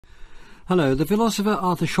Hello, the philosopher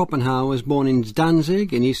Arthur Schopenhauer was born in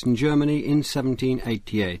Danzig in eastern Germany in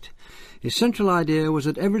 1788. His central idea was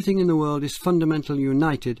that everything in the world is fundamentally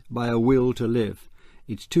united by a will to live.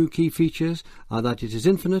 Its two key features are that it is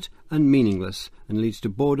infinite and meaningless, and leads to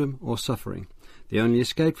boredom or suffering. The only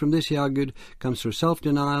escape from this, he argued, comes through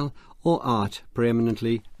self-denial or art,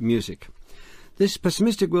 preeminently music. This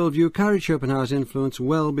pessimistic worldview carried Schopenhauer's influence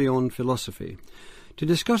well beyond philosophy. To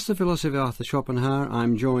discuss the philosophy of Arthur Schopenhauer, I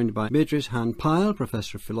am joined by Beatrice Han-Pile,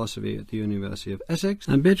 Professor of Philosophy at the University of Essex.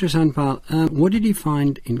 And Beatrice Han-Pile, what did he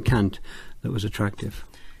find in Kant that was attractive?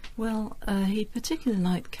 Well, he particularly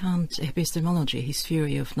liked Kant's epistemology, his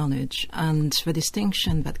theory of knowledge, and the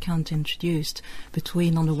distinction that Kant introduced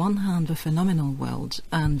between, on the one hand, the phenomenal world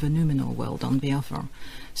and the noumenal world on the other.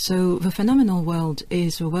 So the phenomenal world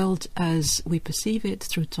is the world as we perceive it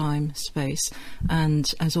through time, space,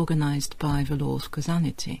 and as organized by the law of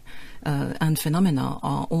causality. And phenomena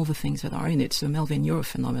are all the things that are in it. So Melvin, you're a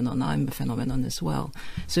phenomenon, I'm a phenomenon as well.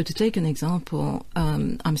 So to take an example,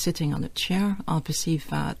 I'm sitting on a chair. I'll perceive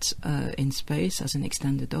that in space as an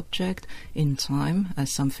extended object, in time as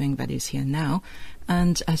something that is here now,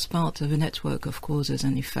 and as part of a network of causes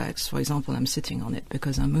and effects. For example, I'm sitting on it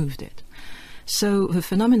because I moved it. So the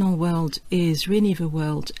phenomenal world is really the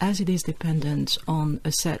world as it is dependent on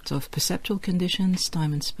a set of perceptual conditions,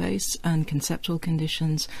 time and space, and conceptual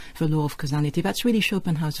conditions, the law of causality. That's really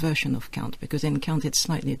Schopenhauer's version of Kant, because in Kant it's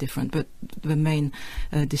slightly different, but the main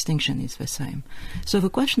distinction is the same. So the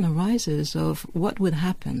question arises of what would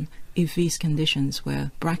happen if these conditions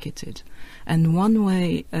were bracketed. And one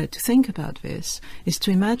way to think about this is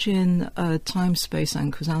to imagine time, space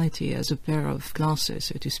and causality as a pair of glasses,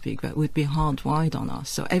 so to speak, that would be hardwired on us.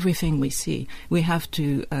 So everything we see, we have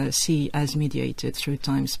to see as mediated through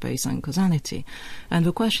time, space and causality. And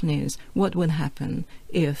the question is, what would happen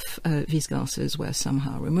if these glasses were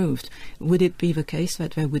somehow removed? Would it be the case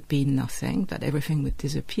that there would be nothing, that everything would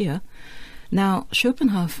disappear? Now,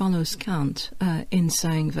 Schopenhauer follows Kant in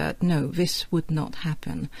saying that, no, this would not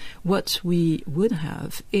happen. What we would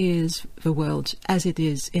have is the world as it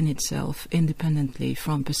is in itself, independently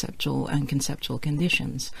from perceptual and conceptual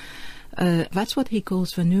conditions. That's what he calls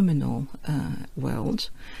the noumenal world.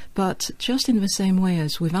 But just in the same way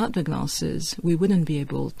as without the glasses, we wouldn't be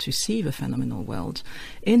able to see the phenomenal world,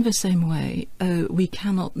 in the same way, we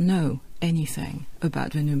cannot know anything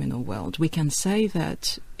about the noumenal world. We can say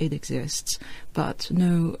that it exists, but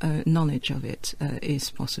no knowledge of it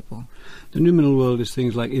is possible. The noumenal world is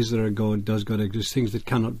things like, is there a God, does God exist, things that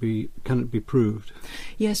cannot be proved.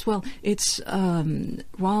 Yes, well, it's these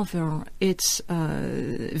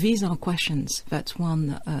are questions that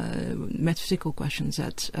metaphysical questions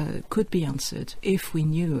that could be answered if we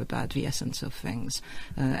knew about the essence of things,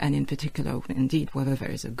 and in particular, indeed, whether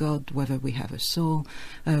there is a God, whether we have a soul,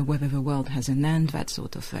 whether the world has an end, that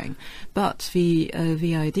sort of thing. But the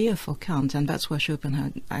idea for Kant, and that's where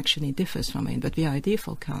Schopenhauer actually differs from him, but the idea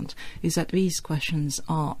for Kant is that these questions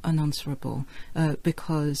are unanswerable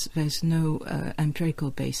because there's no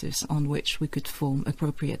empirical basis on which we could form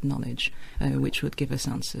appropriate knowledge which would give us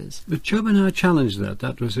answers. But Schopenhauer challenged that.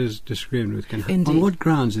 That was his disagreement with Kant. Indeed. On what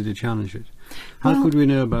grounds did he challenge it? How could we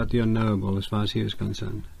know about the unknowable as far as he was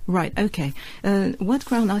concerned? Right, okay. What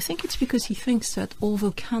ground? I think it's because he thinks that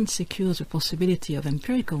although Kant secures the possibility of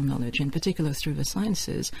empirical knowledge, in particular through the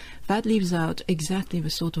sciences, that leaves out exactly the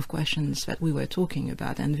sort of questions that we were talking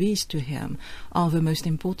about, and these to him are the most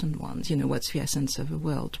important ones. You know, what's the essence of the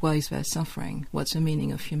world? Why is there suffering? What's the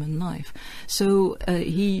meaning of human life? So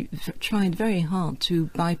he tried very hard to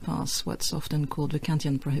bypass what's often called the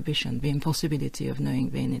Kantian prohibition, the impossibility of knowing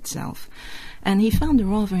the in itself. And he found a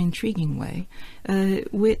rather intriguing way,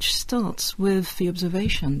 which starts with the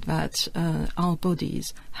observation that our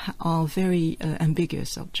bodies are very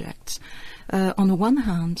ambiguous objects. On the one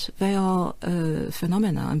hand, they are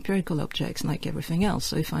phenomena, empirical objects like everything else.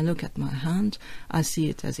 So if I look at my hand, I see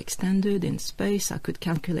it as extended in space. I could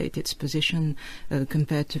calculate its position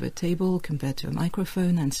compared to a table, compared to a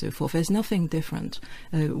microphone, and so forth. There's nothing different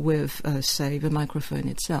with, say, the microphone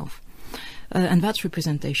itself. And that's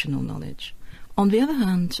representational knowledge. On the other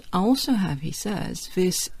hand, I also have, he says,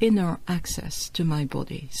 this inner access to my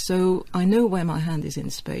body. So I know where my hand is in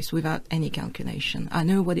space without any calculation. I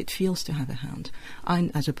know what it feels to have a hand,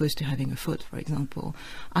 as opposed to having a foot, for example.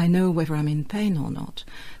 I know whether I'm in pain or not.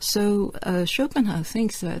 So Schopenhauer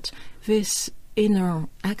thinks that this inner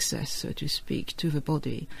access, so to speak, to the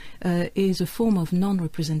body is a form of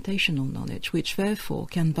non-representational knowledge, which therefore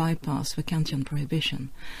can bypass the Kantian prohibition.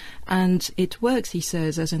 And it works, he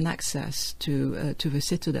says, as an access to the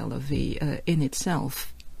citadel of the in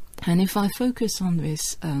itself, And if I focus on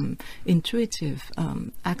this intuitive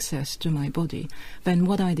access to my body, then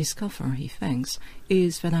what I discover, he thinks,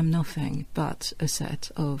 is that I'm nothing but a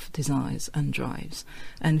set of desires and drives.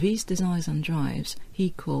 And these desires and drives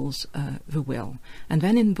he calls the will. And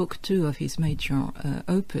then in book 2 of his major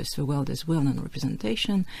opus, The World as Will and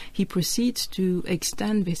Representation, he proceeds to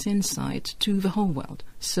extend this insight to the whole world.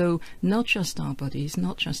 So not just our bodies,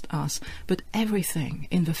 not just us, but everything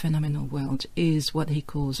in the phenomenal world is what he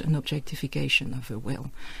calls an objectification of the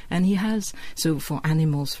will. And he has, so for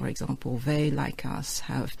animals, for example, they, like us,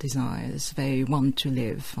 have desires. They want to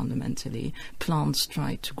live, fundamentally. Plants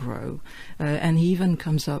try to grow. And he even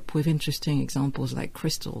comes up with interesting examples like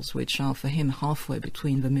crystals, which are for him halfway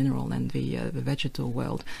between the mineral and the vegetal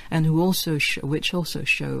world, and which also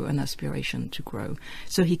show an aspiration to grow.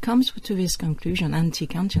 So he comes to this conclusion,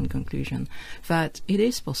 anti-Kantian conclusion, that it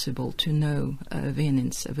is possible to know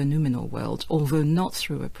the noumenal world, although not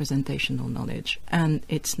through representational knowledge, and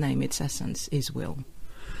its name, its essence, is will.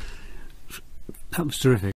 That was terrific.